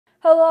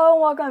Hello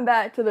and welcome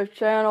back to the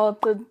channel.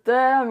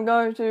 Today I'm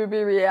going to be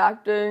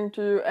reacting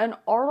to an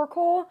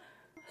article,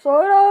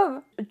 sort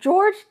of.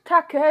 George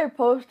Takei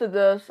posted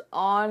this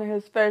on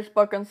his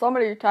Facebook and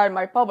somebody tagged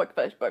my public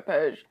Facebook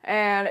page.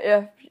 And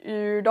if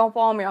you don't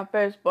follow me on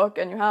Facebook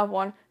and you have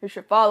one, you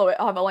should follow it.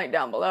 I'll have a link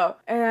down below.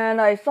 And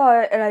I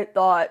saw it and I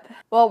thought,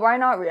 well, why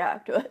not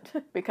react to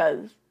it?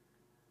 Because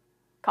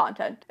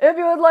content. If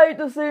you would like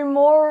to see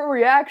more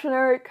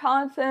reactionary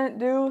content,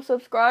 do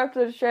subscribe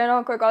to the channel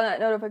and click on that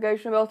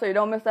notification bell so you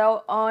don't miss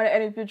out on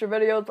any future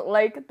videos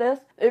like this.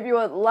 If you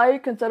would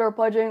like, consider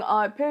pledging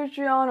on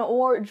Patreon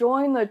or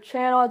join the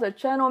channel as a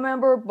channel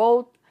member.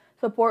 Both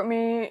support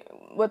me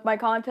with my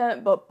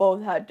content, but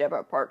both had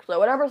different perks. So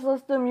whatever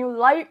system you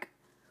like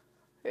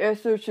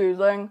is your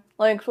choosing.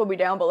 Links will be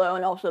down below,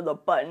 and also the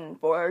button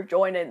for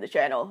joining the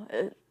channel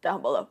is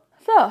down below.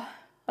 So,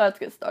 let's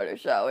get started,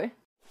 shall we?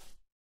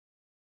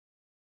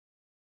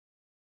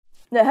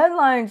 The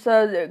headline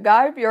says,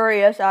 Guy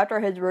furious after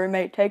his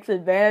roommate takes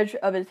advantage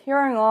of his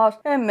hearing loss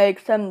and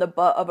makes him the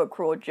butt of a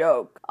cruel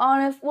joke.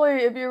 Honestly,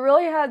 if you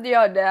really had the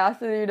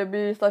audacity to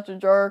be such a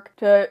jerk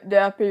to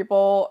deaf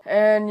people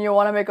and you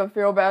want to make them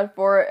feel bad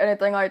for it,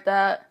 anything like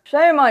that,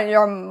 shame on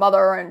your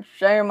mother and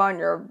shame on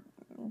your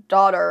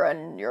daughter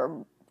and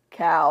your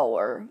cow,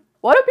 or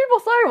what do people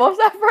say? What's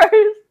that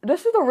phrase?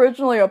 This is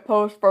originally a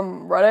post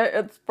from Reddit.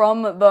 It's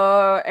from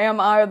the Am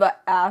I the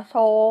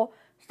Asshole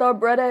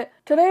subreddit.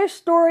 Today's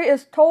story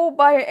is told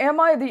by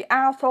Am I the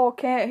Asshole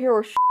Can't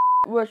Hear Shit,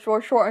 which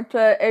was shortened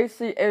to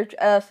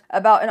ACHS,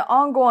 about an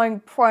ongoing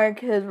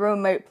prank his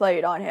roommate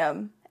played on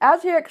him.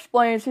 As he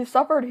explains, he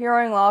suffered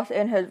hearing loss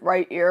in his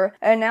right ear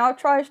and now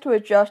tries to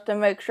adjust to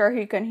make sure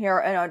he can hear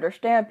and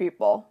understand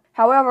people.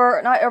 However,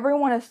 not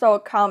everyone is so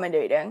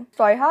accommodating.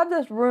 So I have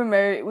this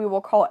roommate we will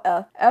call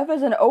F. F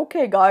is an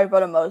okay guy for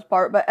the most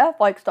part, but F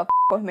likes to f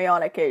with me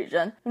on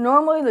occasion.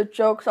 Normally the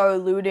jokes are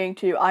alluding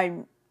to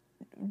I'm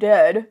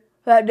dead.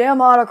 That damn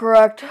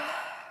autocorrect.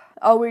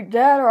 Are we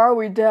dead or are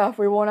we deaf?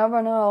 We will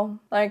never know.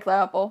 Thanks,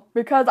 Apple.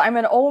 Because I'm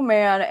an old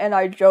man and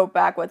I joke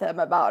back with him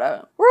about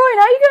it. Really?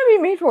 Now you're gonna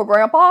be mean to a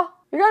grandpa?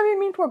 You're gonna be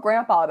mean to a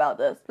grandpa about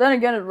this. Then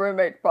again, his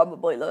roommate's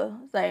probably the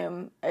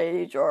same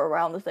age or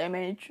around the same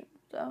age.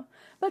 So,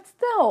 but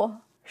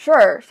still.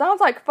 Sure,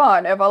 sounds like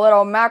fun if a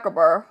little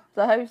macabre. Is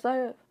that how you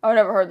say it? I've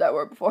never heard that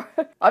word before.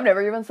 I've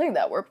never even seen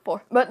that word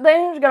before. But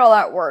things get a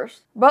lot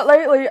worse. But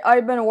lately,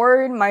 I've been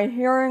worried my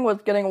hearing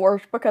was getting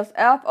worse because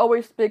F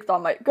always speaks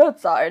on my good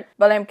side,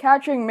 but I'm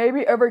catching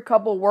maybe every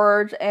couple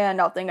words and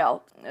nothing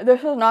else.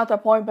 This is not the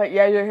point, but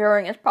yeah, your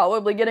hearing is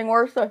probably getting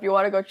worse, so if you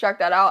want to go check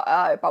that out,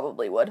 I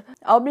probably would.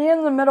 I'll be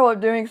in the middle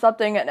of doing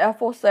something and F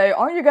will say,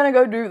 aren't you gonna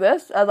go do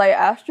this, as I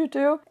asked you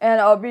to?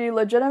 And I'll be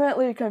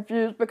legitimately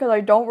confused because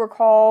I don't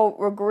recall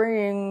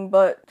agreeing,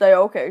 but say,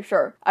 okay,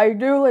 sure. I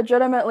do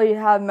legitimately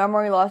have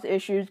memory loss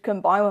issues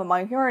combined with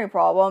my hearing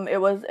problem.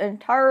 It was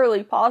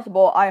entirely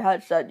possible I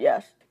had said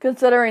yes.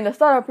 Considering the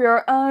setup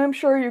here, I'm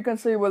sure you can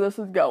see where this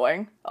is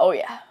going. Oh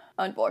yeah.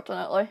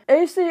 Unfortunately.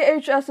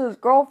 ACHS's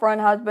girlfriend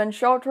has been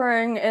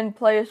sheltering in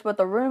place with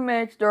the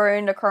roommates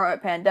during the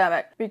current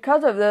pandemic.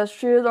 Because of this,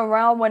 she is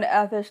around when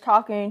F is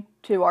talking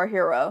to our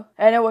hero.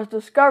 And it was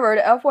discovered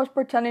F was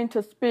pretending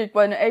to speak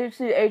when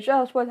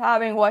ACHS was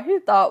having what he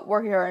thought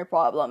were hearing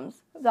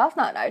problems. That's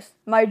not nice.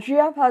 My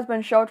GF has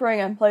been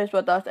sheltering in place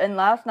with us, and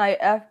last night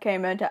F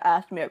came in to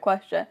ask me a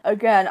question.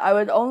 Again, I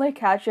was only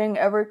catching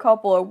every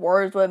couple of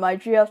words when my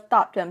GF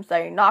stopped him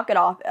saying, knock it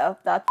off, F,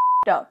 that's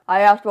up. I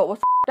asked what was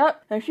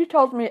up, and she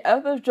tells me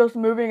F is just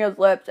moving his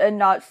lips and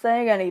not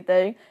saying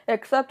anything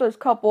except those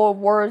couple of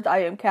words I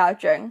am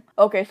catching.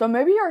 Okay, so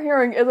maybe your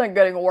hearing isn't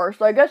getting worse,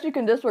 so I guess you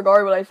can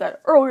disregard what I said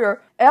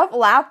earlier. F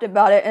laughed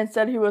about it and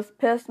said he was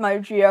pissed my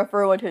GF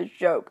ruined his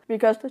joke,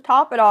 because to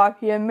top it off,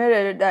 he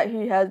admitted that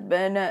he has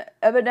been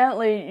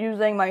evidently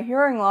using my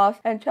hearing loss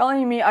and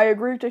telling me I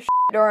agreed to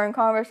during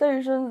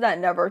conversations that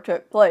never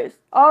took place.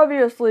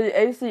 Obviously,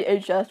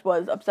 ACHS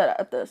was upset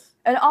at this.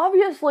 And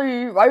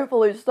obviously,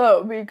 rightfully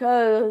so,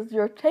 because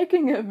you're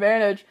taking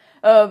advantage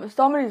of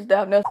somebody's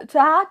deafness. To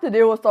have to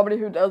deal with somebody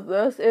who does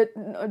this, it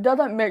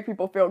doesn't make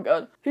people feel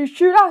good. He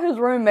chewed out his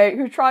roommate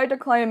who tried to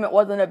claim it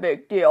wasn't a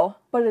big deal.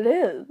 But it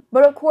is.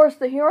 But of course,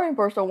 the hearing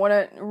person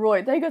wouldn't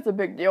really think it's a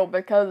big deal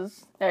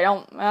because they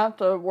don't have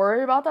to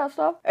worry about that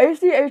stuff.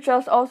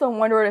 ACHS also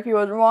wondered if he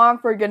was wrong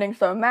for getting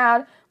so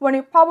mad when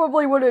he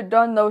probably would have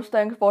done those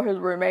things for his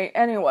roommate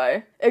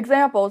anyway.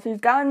 Examples, he's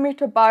gotten me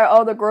to buy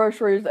all the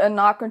groceries and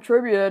not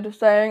contributed,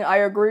 saying I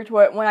agreed to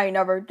it when I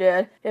never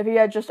did. If he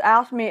had just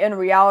asked me in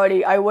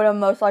reality, I would have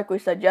most likely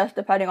said yes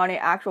depending on the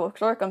actual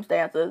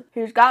circumstances.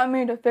 He's gotten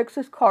me to fix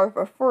his car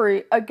for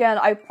free. Again,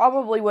 I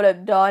probably would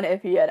have done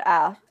if he had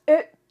asked.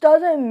 It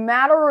doesn't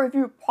matter if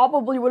you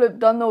probably would have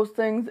done those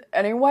things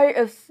anyway.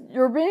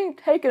 You're being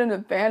taken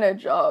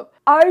advantage of.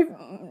 I've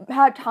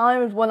had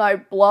times when I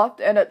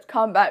bluffed and it's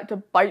come back to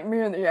bite me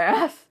in the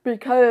ass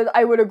because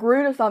I would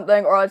agree to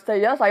something, or I'd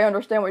say, yes, I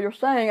understand what you're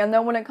saying, and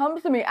then when it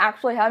comes to me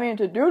actually having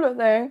to do the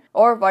thing,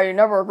 or if I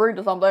never agreed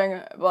to something,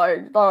 but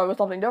I thought it was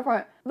something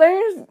different,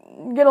 things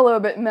get a little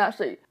bit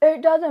messy.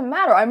 It doesn't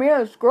matter. I mean,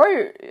 it's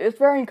great. It's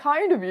very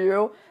kind of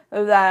you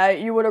that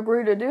you would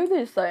agree to do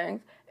these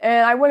things.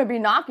 And I wouldn't be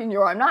knocking you,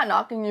 or I'm not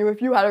knocking you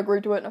if you had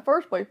agreed to it in the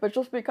first place. But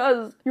just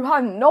because you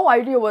have no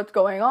idea what's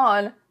going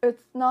on,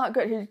 it's not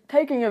good. He's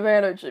taking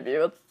advantage of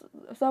you. It's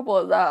as simple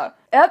as that.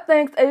 F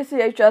thinks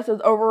ACHS is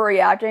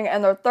overreacting,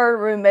 and their third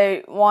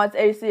roommate wants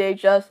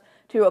ACHS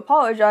to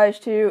apologize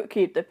to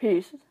keep the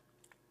peace.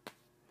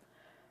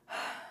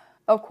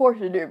 Of course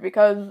you do,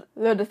 because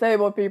the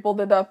disabled people,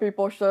 the deaf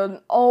people, should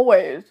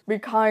always be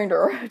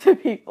kinder to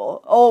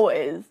people.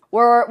 Always.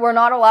 We're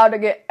not allowed to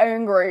get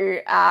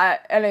angry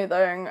at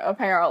anything,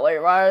 apparently,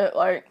 right?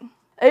 Like,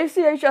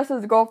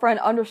 ACHS's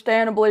girlfriend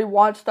understandably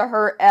wants to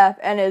hurt F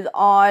and is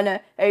on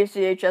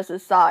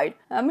ACHS's side.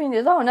 I mean,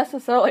 you don't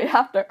necessarily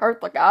have to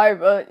hurt the guy,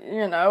 but,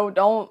 you know,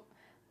 don't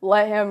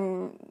let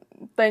him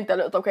think that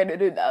it's okay to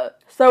do that.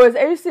 So is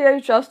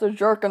ACHS the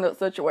jerk in this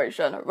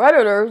situation?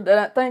 Redditors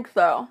didn't think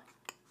so.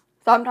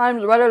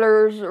 Sometimes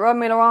Redditors rub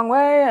me the wrong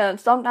way, and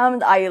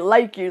sometimes I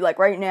like you, like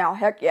right now,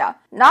 heck yeah.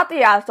 Not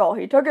the asshole.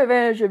 He took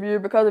advantage of you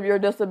because of your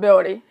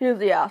disability. He's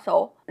the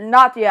asshole.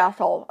 Not the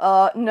asshole.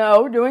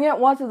 No, doing it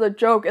once as a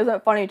joke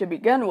isn't funny to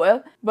begin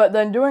with, but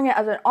then doing it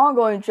as an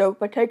ongoing joke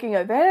but taking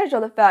advantage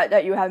of the fact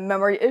that you have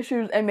memory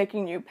issues and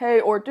making you pay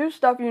or do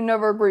stuff you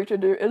never agreed to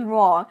do is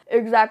wrong.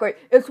 Exactly.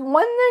 It's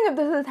one thing if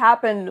this has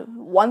happened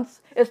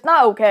once. It's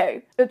not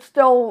okay. It's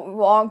still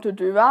wrong to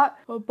do that,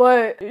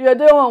 but you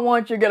do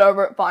once you get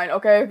over it, fine,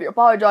 okay? If you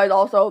apologize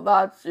also,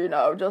 that's, you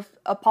know, just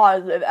a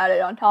positive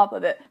added on top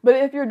of it. But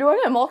if you're doing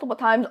it multiple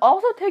times,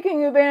 also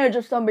taking advantage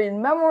of somebody's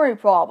memory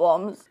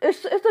problems,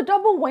 it's a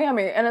double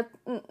whammy, and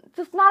it's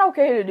just not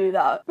okay to do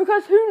that.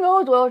 Because who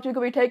knows what else you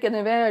could be taken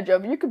advantage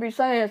of. You could be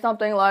saying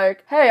something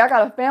like, hey, I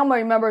got a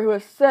family member who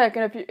is sick,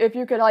 and if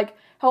you could, like,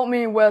 help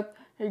me with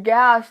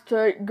gas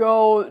to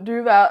go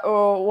do that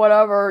or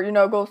whatever, you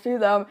know, go see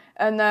them,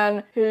 and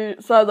then he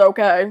says,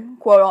 okay,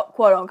 quote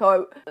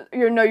unquote,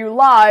 you know, you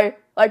lie,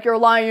 like you're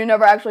lying, you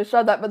never actually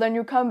said that, but then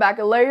you come back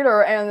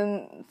later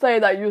and say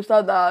that you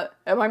said that.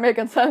 Am I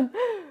making sense?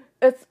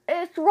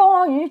 It's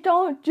wrong. You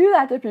don't do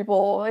that to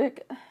people.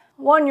 Like,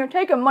 one, you're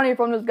taking money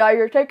from this guy,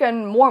 you're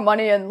taking more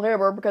money in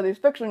labor because he's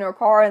fixing your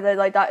car and things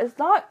like that. It's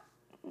not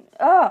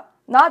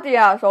the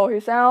asshole. He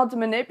sounds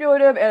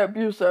manipulative and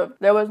abusive.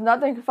 There was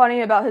nothing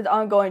funny about his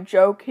ongoing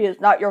joke. He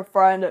is not your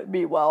friend.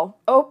 Be well.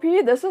 OP,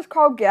 this is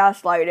called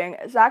gaslighting.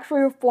 It's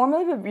actually a form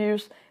of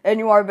abuse, and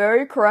you are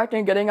very correct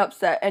in getting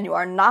upset, and you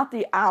are not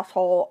the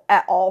asshole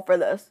at all for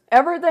this.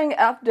 Everything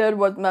F did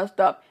was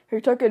messed up. He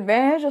took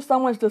advantage of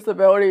someone's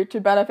disability to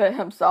benefit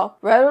himself.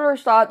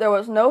 Redditors thought there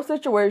was no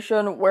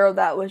situation where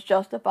that was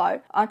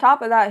justified. On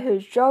top of that,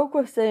 his joke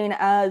was seen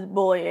as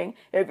bullying.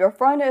 If your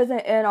friend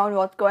isn't in on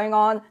what's going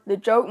on, the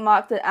joke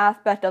mocks an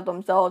aspect of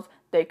themselves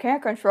they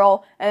can't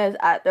control and is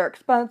at their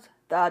expense.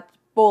 That's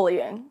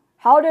bullying.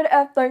 How did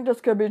F think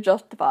this could be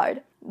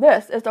justified?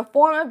 This is a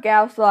form of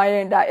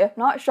gaslighting that, if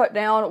not shut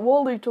down,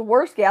 will lead to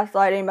worse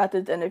gaslighting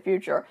methods in the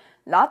future.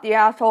 Not the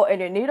asshole,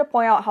 and you need to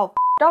point out how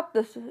up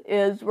this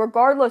is,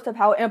 regardless of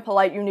how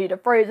impolite you need to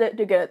phrase it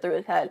to get it through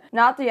his head.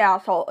 Not the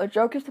asshole. A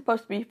joke is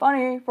supposed to be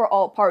funny for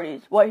all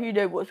parties. What he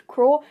did was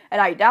cruel,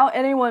 and I doubt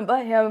anyone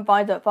but him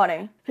finds it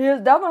funny. He is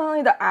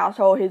definitely the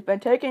asshole. He's been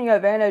taking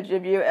advantage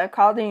of you and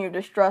causing you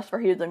distress for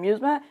his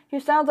amusement.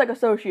 He sounds like a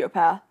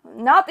sociopath.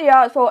 Not the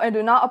asshole, and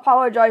do not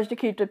apologize to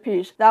keep the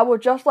peace. That will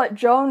just let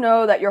Joe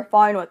know that you're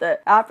fine with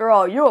it. After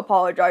all, you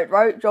apologize,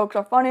 right? Jokes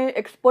are funny.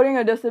 Exploiting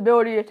a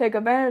disability to take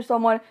advantage of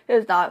someone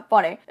is not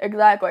funny.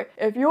 Exactly.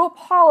 If you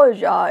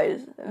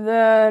apologize,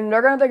 then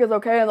they're gonna think it's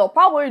okay and they'll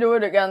probably do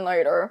it again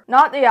later.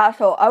 Not the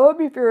asshole. I would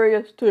be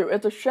furious too.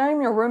 It's a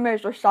shame your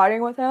roommates are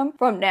siding with him.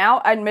 From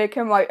now, I'd make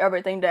him write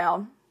everything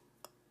down.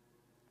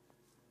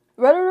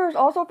 Redditors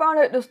also found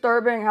it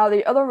disturbing how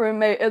the other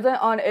roommate isn't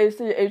on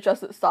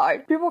ACHS's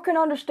side. People can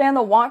understand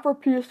the want for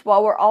peace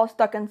while we're all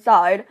stuck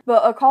inside,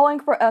 but a calling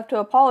for F to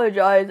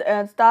apologize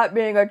and stop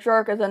being a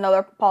jerk is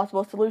another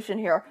possible solution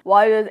here.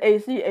 Why does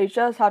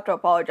ACHS have to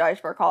apologize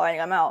for calling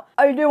him out?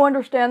 I do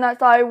understand that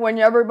side. When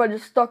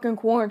everybody's stuck in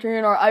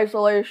quarantine or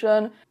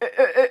isolation,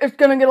 it's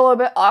gonna get a little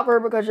bit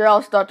awkward because you're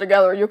all stuck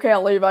together. You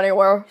can't leave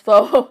anywhere.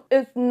 So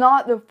it's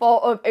not the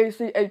fault of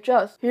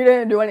ACHS. He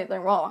didn't do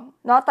anything wrong.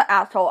 Not the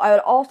asshole. I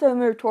would also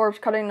move towards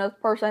cutting this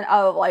person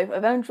out of life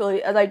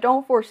eventually, as I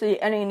don't foresee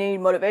any need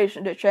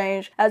motivation to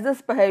change, as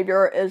this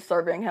behavior is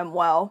serving him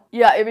well.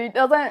 Yeah, if he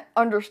doesn't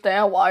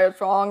understand why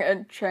it's wrong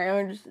and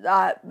change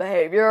that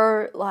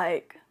behavior,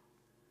 like,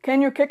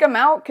 can you kick him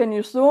out? Can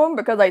you sue him?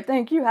 Because I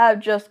think you have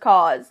just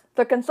cause.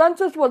 The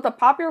consensus was the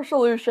popular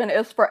solution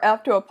is for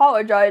F to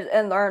apologize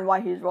and learn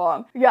why he's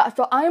wrong. Yeah,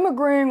 so I'm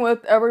agreeing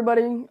with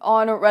everybody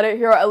on Reddit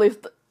here, at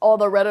least all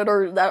the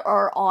Redditors that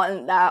are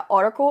on that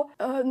article.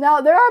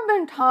 Now, there have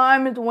been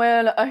times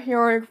when a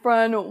hearing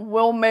friend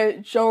will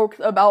make jokes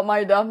about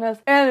my deafness,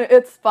 and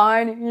it's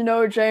fine. You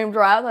know, James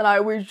Rath and I,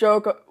 we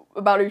joke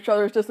about each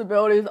other's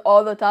disabilities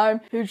all the time.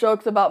 He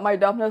jokes about my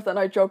deafness and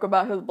I joke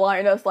about his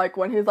blindness, like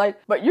when he's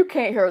like, but you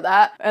can't hear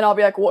that, and I'll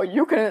be like, well,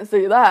 you couldn't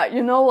see that,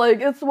 you know,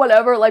 like it's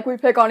whatever, like we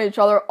pick on each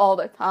other all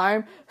the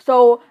time.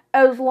 So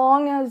as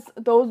long as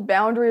those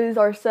boundaries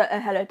are set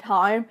ahead of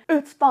time,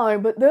 it's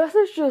fine. But this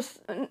is just,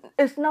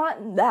 it's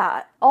not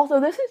that. Also,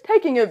 this is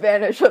taking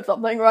advantage of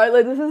something, right?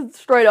 Like, this is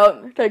straight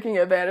up taking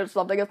advantage of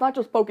something. It's not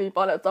just poking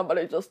fun at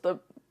somebody just to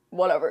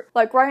whatever.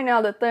 Like right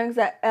now, the things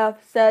that F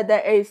said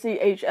that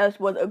ACHS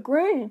was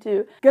agreeing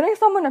to, getting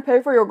someone to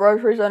pay for your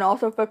groceries and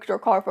also fix your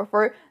car for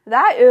free,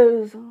 that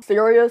is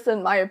serious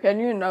in my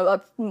opinion. No,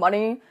 that's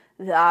money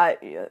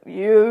that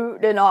you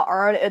did not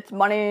earn. It's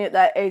money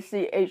that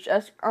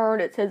ACHS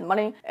earned. It's his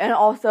money, and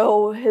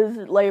also his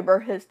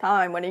labor, his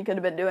time, when he could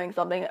have been doing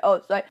something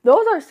else. Like,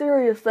 those are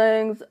serious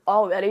things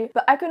already,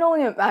 but I can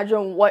only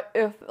imagine what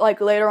if,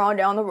 like, later on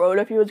down the road,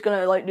 if he was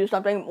gonna, like, do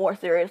something more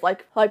serious.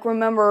 Like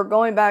remember,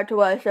 going back to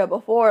what I said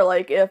before,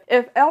 like, if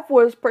F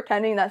was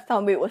pretending that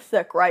somebody was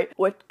sick, right,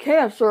 with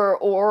cancer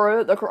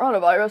or the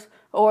coronavirus,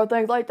 or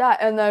things like that,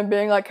 and then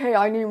being like, hey,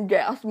 I need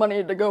gas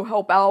money to go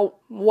help out,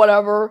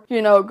 whatever,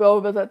 you know, go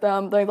visit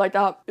them, things like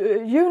that.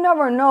 You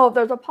never know if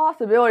there's a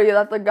possibility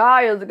that the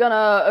guy is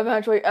gonna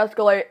eventually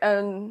escalate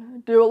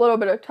and do a little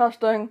bit of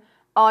testing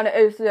on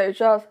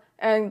ACHS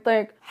and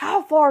think,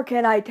 how far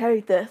can I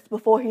take this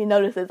before he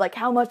notices? Like,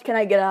 how much can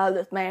I get out of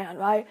this man,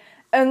 right?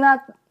 And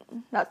that's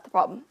the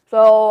problem.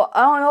 So,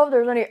 I don't know if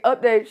there's any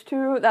updates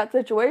to that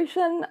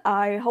situation.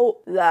 I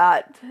hope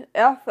that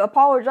F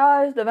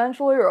apologizes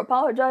eventually,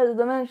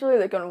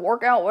 they can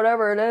work out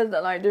whatever it is,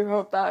 and I do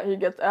hope that he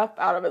gets F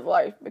out of his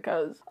life,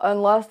 because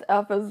unless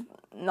F is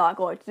not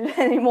going to do it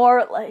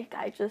anymore, like,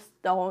 I just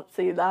don't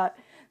see that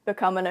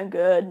becoming a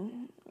good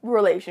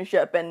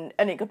relationship in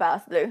any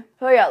capacity.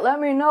 So yeah,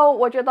 let me know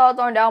what your thoughts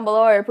are down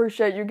below. I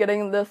appreciate you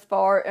getting this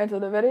far into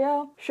the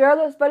video. Share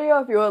this video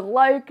if you would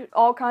like.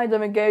 All kinds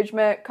of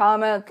engagement,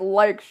 comments,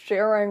 likes,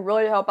 sharing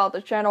really help out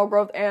the channel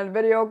growth and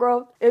video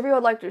growth. If you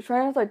would like to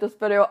translate this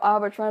video, I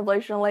have a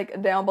translation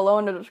link down below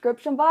in the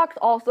description box,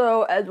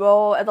 also as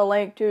well as a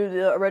link to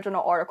the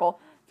original article.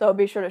 So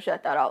be sure to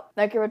check that out.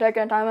 Thank you for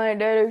taking time out of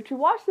your day to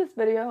watch this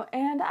video,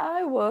 and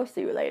I will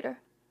see you later.